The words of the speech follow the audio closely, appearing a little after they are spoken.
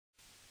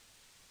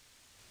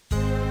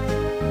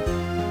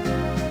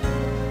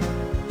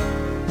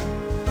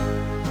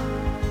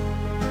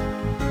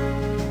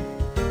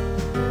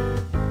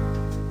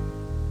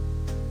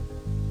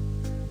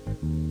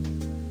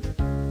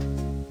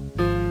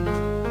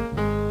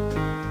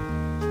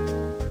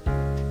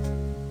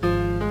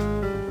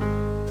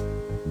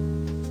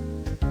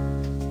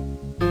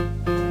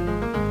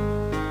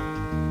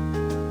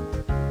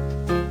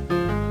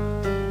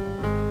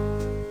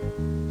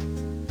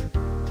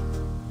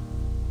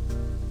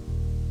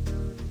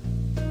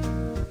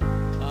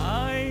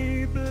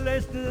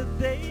the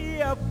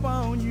day I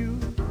found you,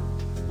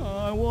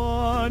 I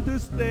want to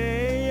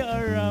stay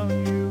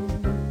around you,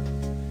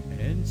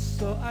 and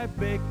so I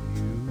beg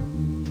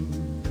you,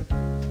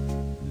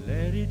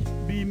 let it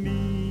be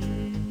me.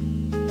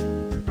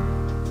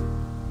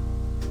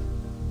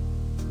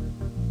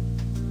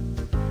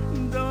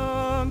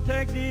 Don't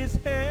take this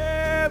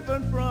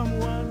heaven from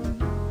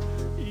one,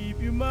 if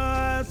you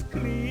must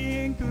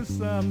cling to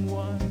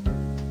someone,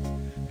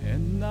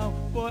 and now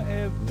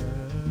forever,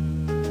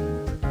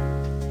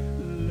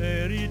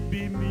 let it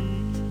be me.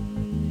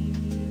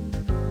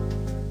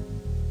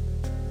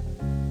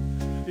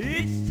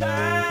 Each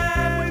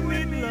time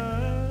we meet,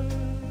 love,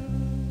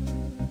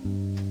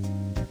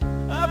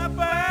 I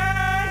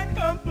find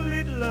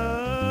complete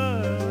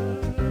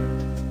love.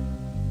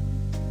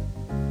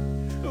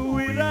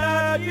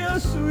 Without your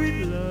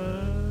sweet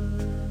love,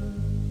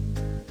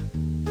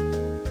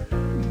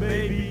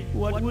 baby,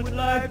 what would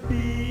life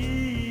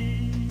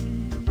be?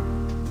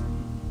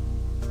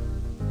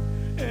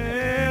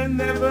 And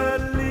never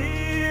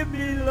leave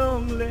me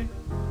lonely.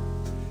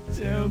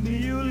 Tell me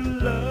you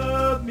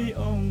love me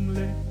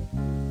only,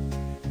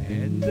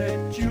 and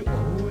that you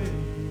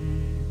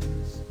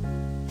always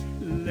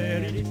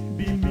let it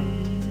be me.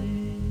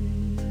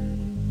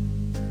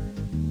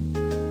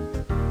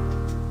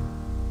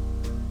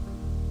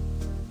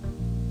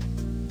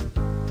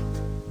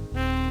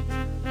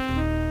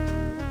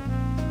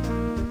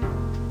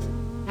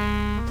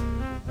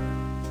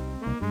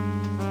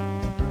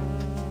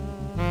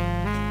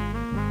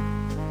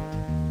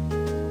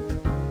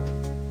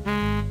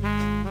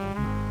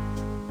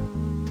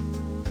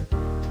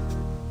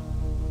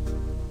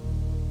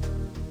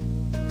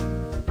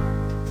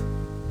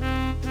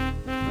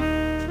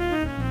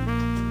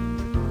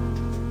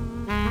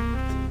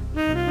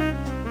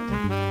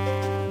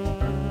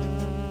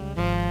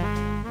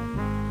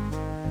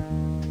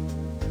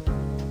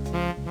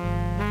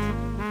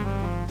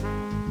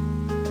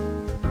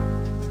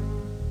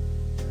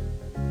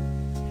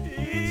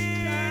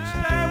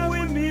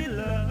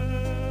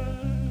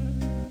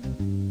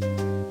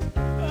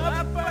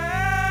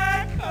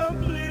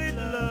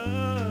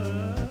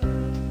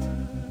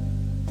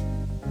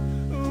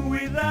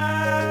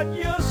 Without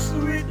your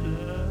sweet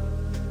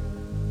love,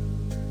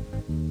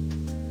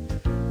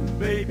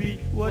 baby,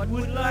 what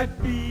would life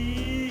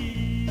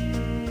be?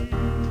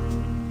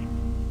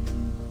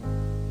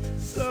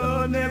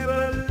 So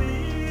never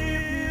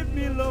leave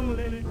me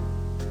lonely.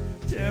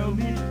 Tell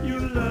me you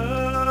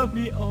love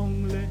me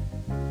only,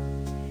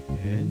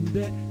 and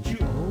that you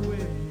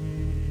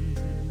always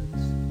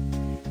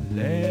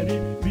let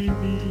it be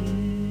me.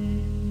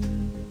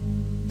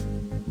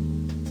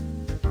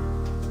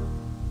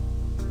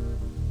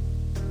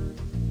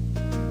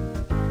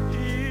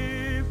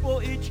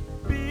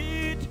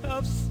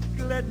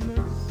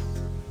 Gladness,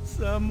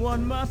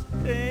 someone must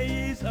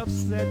taste of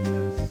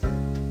sadness.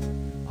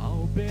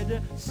 I'll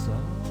bear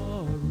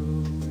sorrow,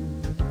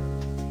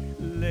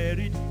 let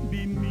it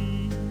be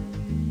me.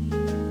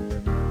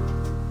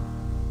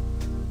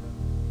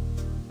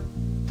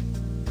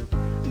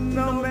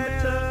 No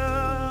matter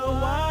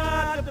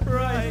what the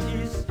price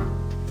is,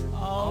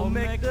 I'll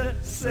make the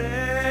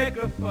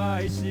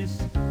sacrifices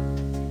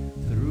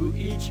through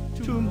each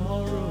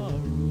tomorrow.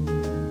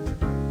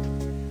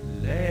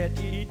 Let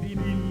it be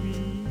me.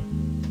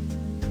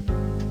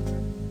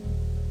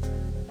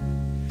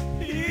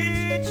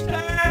 Each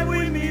time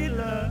we meet,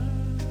 love,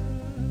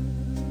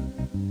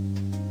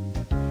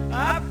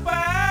 I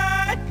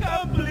find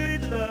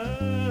complete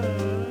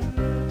love.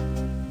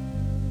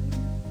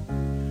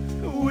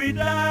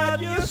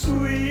 Without your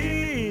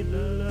sweet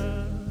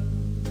love,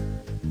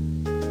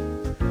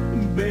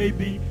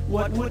 baby,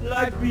 what would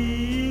life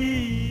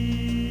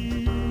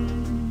be?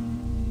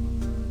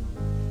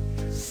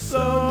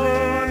 So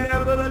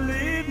never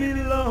leave me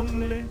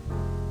lonely.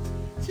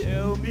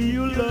 Tell me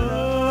you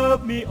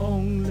love me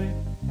only,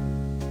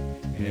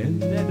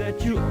 and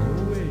that you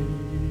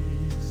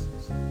always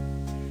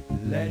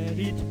let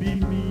it be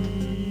me,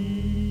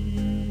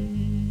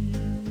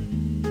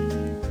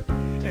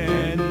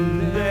 and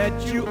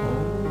that you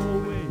always